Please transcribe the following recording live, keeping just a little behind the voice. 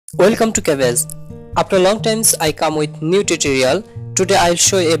Welcome to Cabbage. After long times I come with new tutorial. Today I'll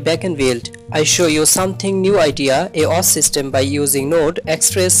show you a backend build. I show you something new idea, a Auth system by using Node,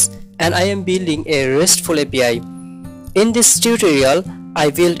 Express, and I am building a RESTful API. In this tutorial, I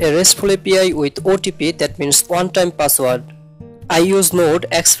built a RESTful API with OTP, that means one-time password. I use Node,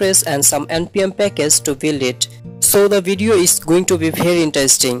 Express and some npm package to build it. So the video is going to be very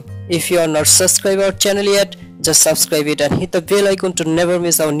interesting. If you are not subscribed our channel yet, just subscribe it and hit the bell icon to never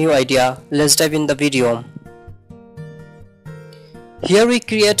miss our new idea. Let's dive in the video. Here we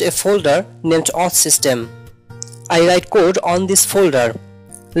create a folder named Auth system. I write code on this folder.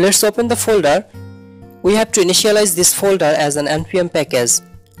 Let's open the folder. We have to initialize this folder as an npm package.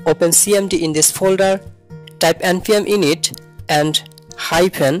 Open cmd in this folder, type npm init and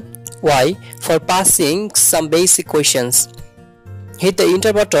 -y for passing some basic questions. Hit the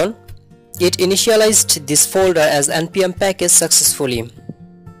enter button. It initialized this folder as npm package successfully.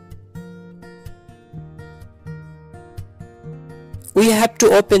 We have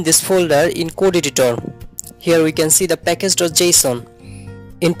to open this folder in code editor. Here we can see the package.json.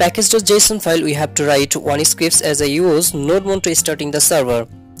 In package.json file we have to write one scripts as I use node to starting the server.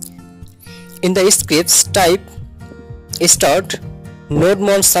 In the scripts type start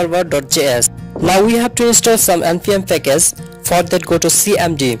node server.js. Now we have to install some npm package. For that go to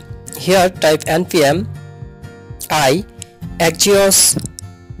cmd. Here type npm I Axios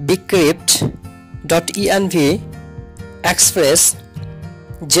Bcrypt-JWT-Axios Express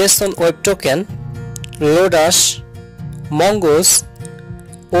JSON Web Token Lodash Mongoose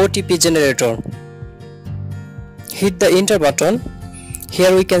OTP generator. Hit the enter button.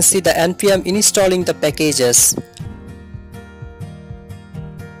 Here we can see the npm installing the packages.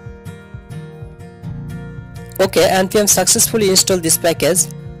 Okay, npm successfully installed this package.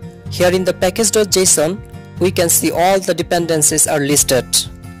 Here in the package.json we can see all the dependencies are listed.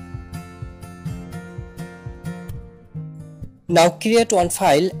 Now create one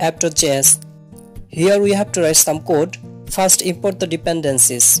file app.js. Here we have to write some code. First import the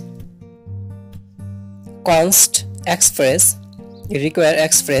dependencies. Const express, require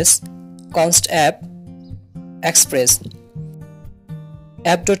express, const app, express,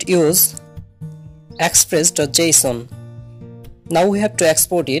 app.use, express.json. Now we have to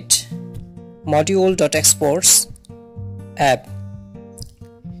export it. Module.exports app.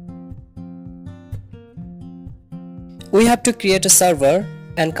 We have to create a server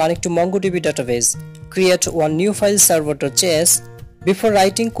and connect to MongoDB database. Create one new file server.js. Before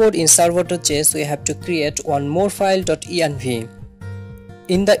writing code in server.js, we have to create one more file.env.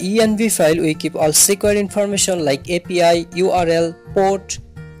 In the env file, we keep all secret information like API, URL, port,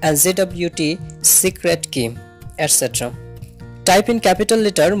 and JWT secret key, etc. Type in capital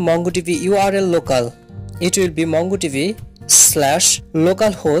letter MongoDB URL local. It will be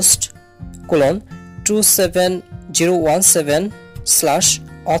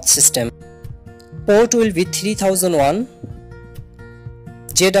MongoDB/localhost:27017/auth system. Port will be 3001.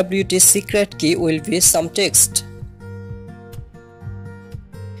 JWT secret key will be some text.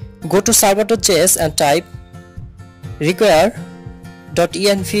 Go to server.js and type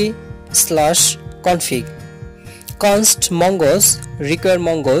require.env/config. Const mongoose, require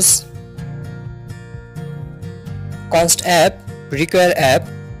mongoose, const app, require app,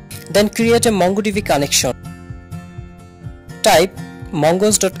 then create a MongoDB connection. Type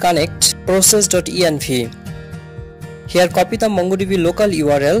mongoose.connect process.env. Here copy the MongoDB local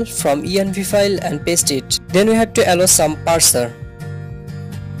URL from env file and paste it. Then we have to allow some parser.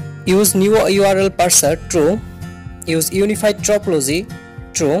 Use new URL parser, true. Use unified topology,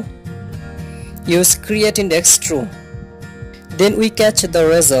 true. Use create index, true. Then we catch the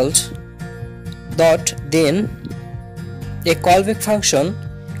result. Then a callback function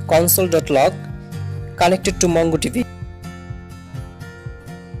console.log connected to MongoDB,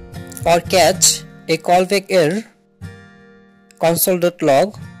 or catch a callback error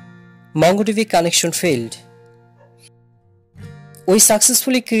console.log MongoDB connection failed. We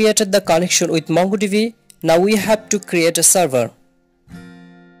successfully created the connection with MongoDB. Now we have to create a server.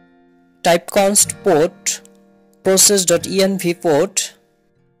 Type const port process.env port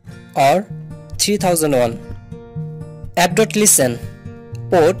or 3001. App.listen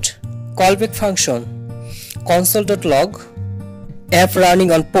port callback function console.log app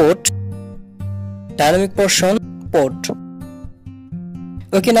running on port dynamic portion port.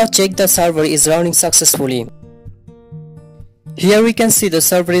 Okay, now check the server is running successfully. Here we can see the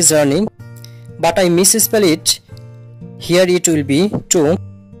server is running, but I misspell it. Here it will be 2.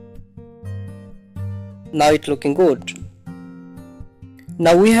 Now it's looking good.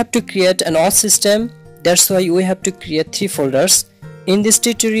 Now we have to create an auth system. That's why we have to create 3 folders. In this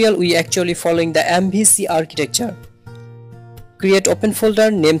tutorial, we actually following the MVC architecture. Create open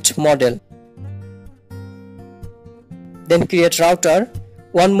folder named model. Then create router,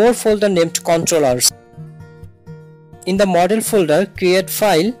 one more folder named controllers. In the model folder, create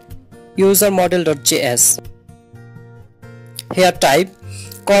file usermodel.js. Here type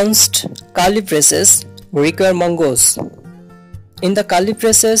const curly braces require mongoose. In the curly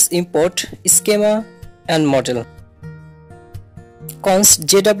braces, import schema and model. Const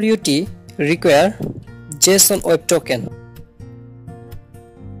JWT require JSON web token.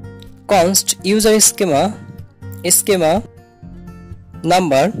 Const user schema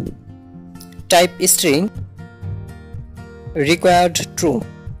number type string required true.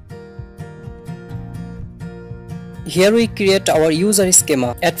 Here we create our user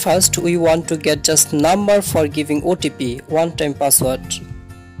schema. At first we want to get just number for giving OTP, one-time password.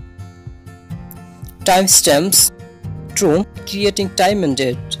 Timestamps true, creating time and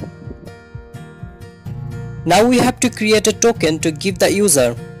date. Now we have to create a token to give the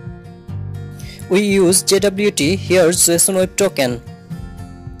user. We use JWT, here's JSON web token.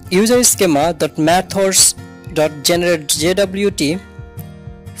 User schema.methods.generate JWT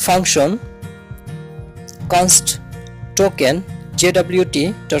function const token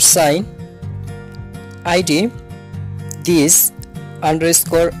JWT.sign ID this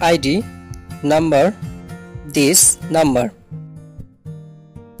underscore ID number this number.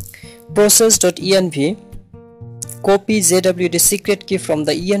 Process.env copy JWT secret key from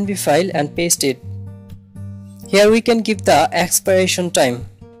the env file and paste it. Here we can give the expiration time,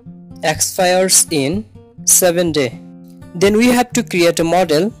 expires in 7 days. Then we have to create a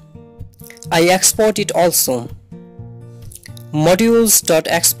model. I export it also.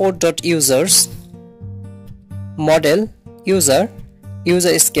 Modules.export.users model user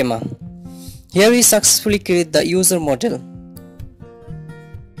schema. Here we successfully create the user model.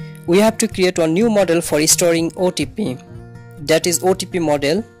 We have to create one new model for storing OTP, that is OTP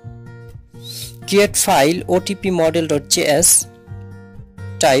model. Create file otpmodel.js.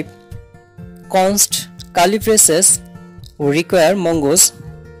 Type const curly braces require mongoose.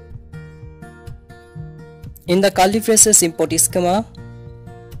 In the curly braces, import schema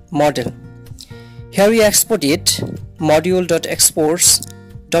model. Here we export it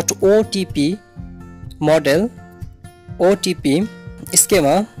module.exports.otp model OTP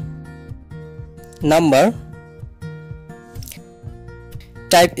schema number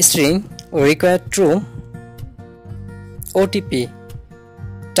type string required true OTP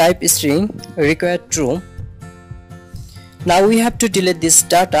type string required true. Now we have to delete this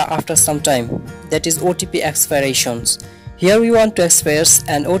data after some time, that is OTP expirations. Here we want to expire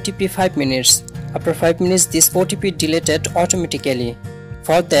an OTP 5 minutes. After 5 minutes this OTP deleted automatically.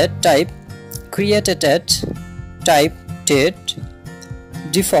 For that type created at type date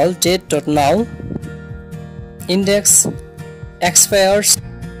default date.now index expires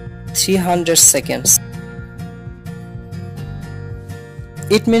 300 seconds.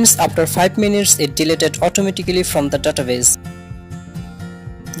 It means after 5 minutes it deleted automatically from the database.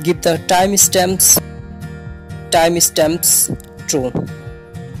 Give the timestamps true.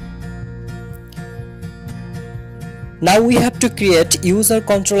 Now we have to create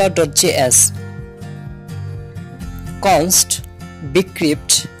Usercontroller.js. Const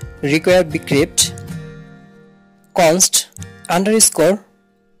Bcrypt require bcrypt. Const underscore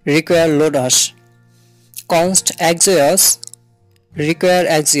require lodash. Const Axios require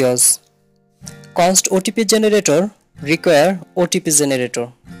Axios. Const OTP generator require OTP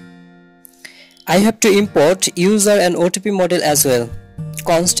generator. I have to import user and OTP model as well.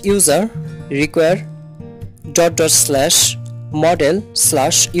 Const user require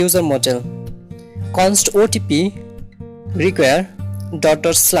 /model/user model. Const OTP require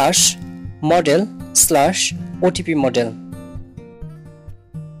 /model/OTP model.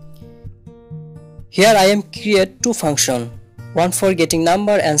 Here I am create two functions, one for getting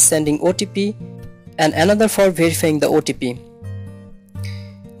number and sending OTP and another for verifying the OTP.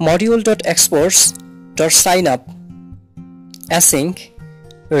 Module.exports.signup async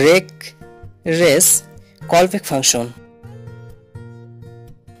rec res callback function.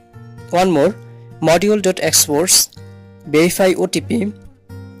 One more, module.exports verify OTP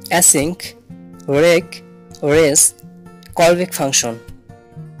async rec res callback function.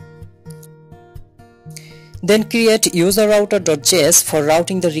 Then create userrouter.js for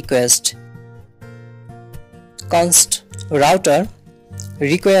routing the request. Const router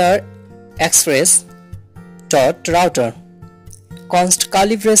require express dot router. Const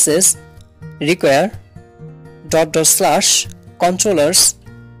curly braces require // controllers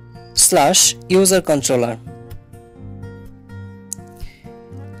 /user controller.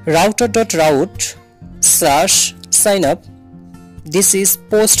 router.route/signup. This is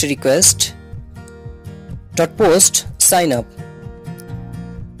post request .post signup.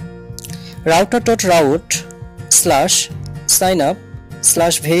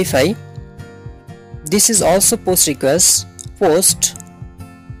 router.route/signup/verify. This is also post request post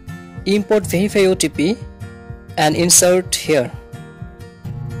import verify OTP and insert here.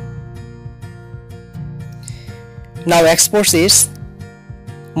 Now exports is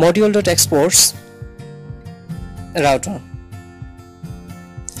module.exports router.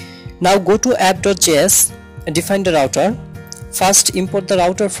 Now go to app.js and define the router. First import the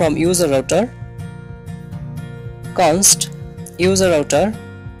router from user router. Const user router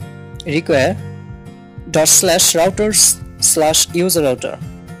require ./routers/user router.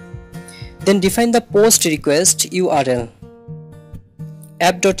 Then define the post request URL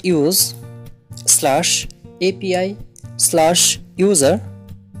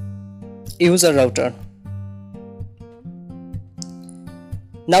app.use/api/user router.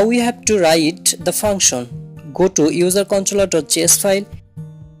 Now we have to write the function. Go to Usercontroller.js file.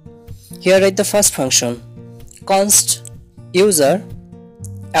 Here write the first function. Const user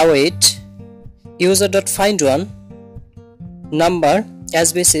await user.findOne number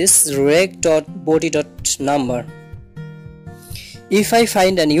as basis reg.body.number. If I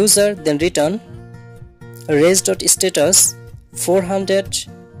find an user, then return res.status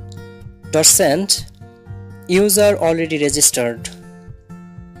 400.send user already registered.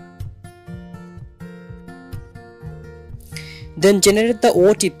 Then generate the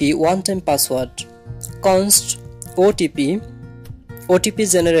OTP one-time password. Const OTP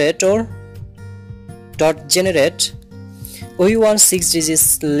generator dot generate. We want 6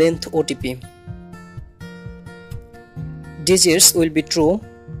 digits length OTP. Digits will be true,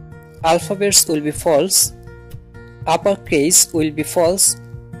 alphabets will be false, uppercase will be false,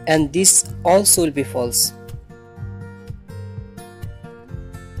 and this also will be false.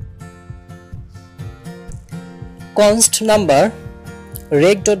 Const number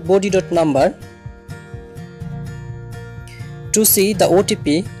reg.body.number. To see the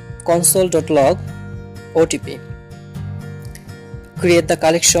OTP, console.log OTP. Create the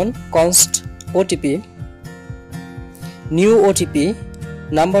collection const OTP. New OTP,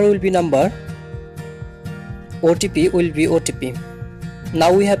 number will be number, OTP will be OTP.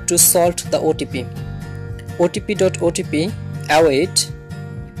 Now we have to sort the OTP. OTP.OTP await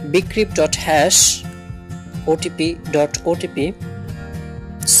bcrypt.hash OTP.OTP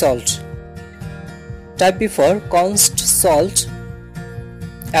salt. Type before const salt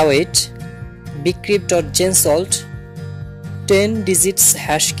await bcrypt.gensalt 10 digits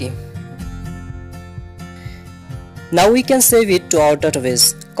hash key. Now we can save it to our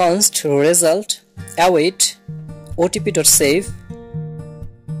database. Const result await OTP.save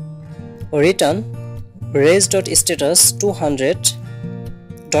return res.status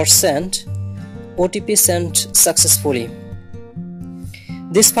 200.send OTP sent successfully.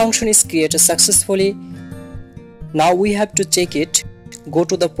 This function is created successfully. Now we have to check it. Go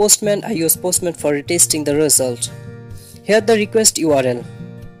to the Postman. I use Postman for retesting the result. Here the request URL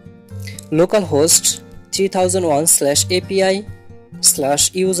localhost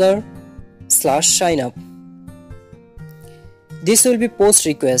 3001/API/user/signup. This will be post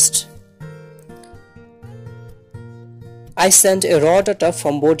request. I send a raw data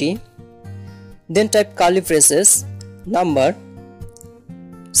from body. Then type curly braces number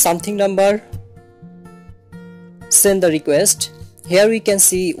something number. Send the request. Here we can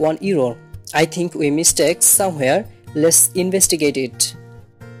see one error. I think we mistake somewhere. Let's investigate it.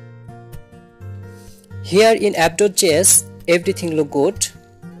 Here in app.js everything look good,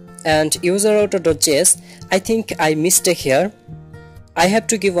 and userrouter.js I think I mistake here. I have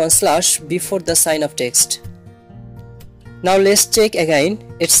to give one slash before the sign of text. Now let's check again.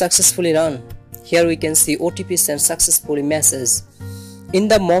 It's successfully run. Here we can see OTP sent successfully message. In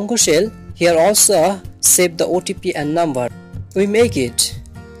the Mongo shell, here also save the OTP and number. We make it.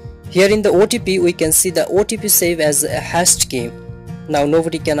 Here in the OTP we can see the OTP save as a hashed key. Now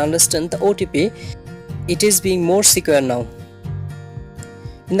nobody can understand the OTP. It is being more secure now.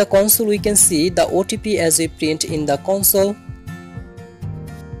 In the console we can see the OTP as we print in the console.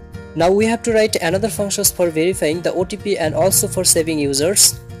 Now we have to write another functions for verifying the OTP and also for saving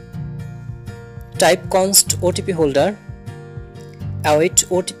users. Type const OTP holder await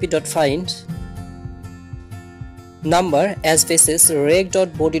OTP.find number as basis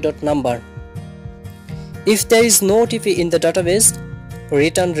reg.body.number. If there is no OTP in the database,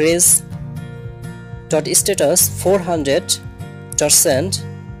 return res.status 400.send.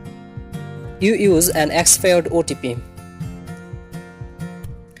 You use an expired OTP.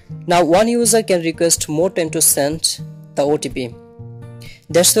 Now one user can request more time to send the OTP.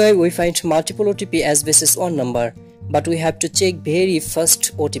 That's why we find multiple OTP as basis one number, but we have to check very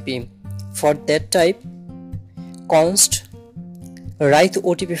first OTP. For that type, const write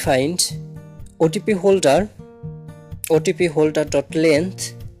OTP find OTP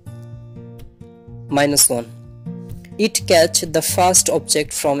holder.length -1. It catch the first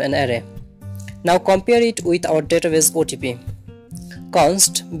object from an array. Now compare it with our database OTP.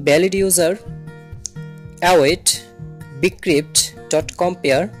 Const valid user await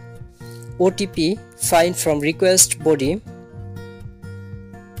Bcrypt.compare OTP find from request body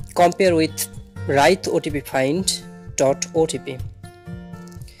compare with write OTP find.otp.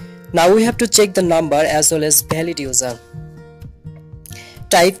 Now we have to check the number as well as valid user.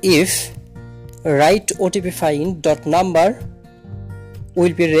 Type if write OTP find.number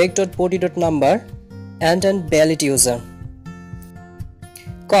will be rec.body.number and then valid user.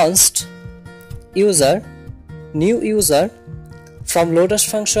 Const user new user from loaders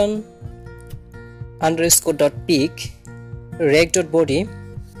function _pick rec.body.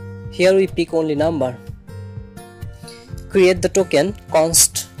 Here we pick only number. Create the token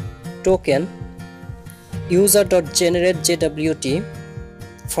const token user.generate.jwt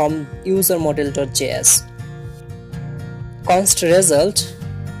from user-model.js. Const result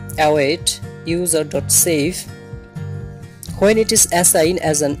await user.save. When it is assigned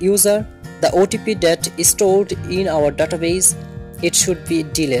as an user, the OTP that is stored in our database, it should be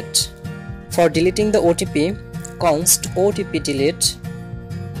deleted. For deleting the OTP, const OTP delete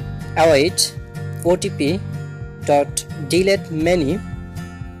await OTP dot delete many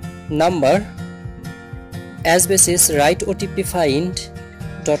number as basis write OTP find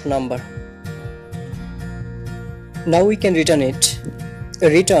dot number. Now we can return it.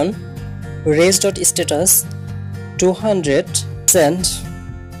 Return res.status 200 send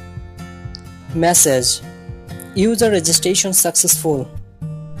message user registration successful.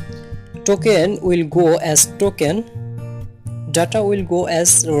 Token will go as token, data will go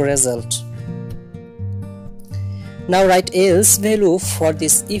as result. Now write else value for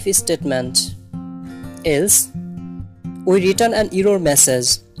this if statement. Else we return an error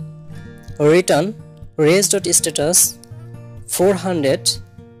message. Return res.status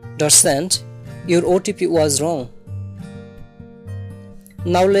 400.send your OTP was wrong.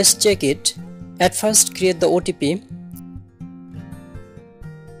 Now let's check it. At first create the OTP.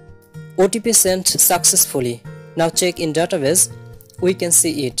 OTP sent successfully. Now check in database, we can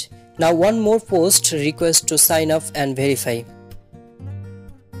see it. Now one more post request to sign up and verify.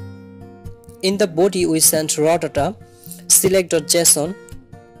 In the body we sent raw data select.json,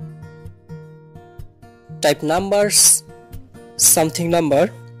 type numbers something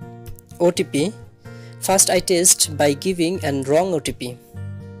number OTP. First I test by giving an wrong OTP.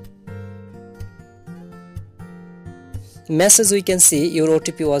 Message we can see your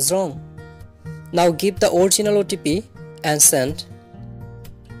OTP was wrong. Now give the original OTP and send.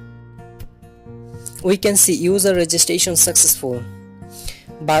 We can see user registration successful,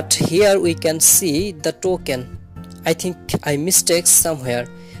 but here we can see the token. I think I mistake somewhere.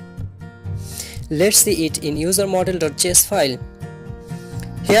 Let's see it in user-model.js file.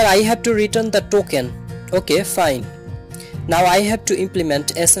 Here I have to return the token. Okay, fine. Now I have to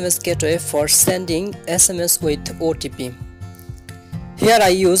implement SMS Gateway for sending SMS with OTP. Here I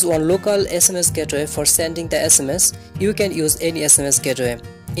use one local SMS Gateway for sending the SMS. You can use any SMS Gateway.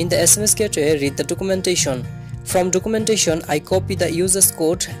 In the SMS Gateway, read the documentation. From documentation, I copy the user's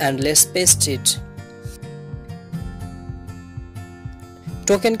code and let's paste it.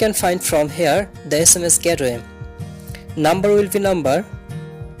 Token can find from here the SMS Gateway. Number will be number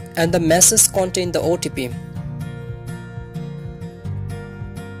and the message contain the OTP.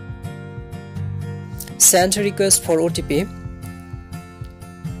 Send request for OTP.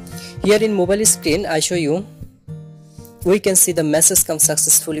 Here in mobile screen I show you. We can see the message comes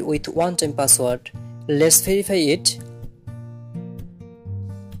successfully with one-time password. Let's verify it.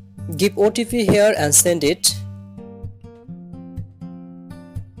 Give OTP here and send it.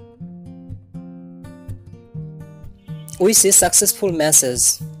 We see successful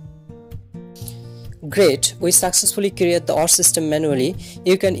message. Great, we successfully create the Auth system manually.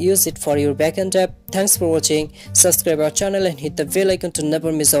 You can use it for your backend app. Thanks for watching. Subscribe our channel and hit the bell icon to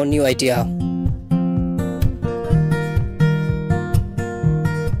never miss our new idea.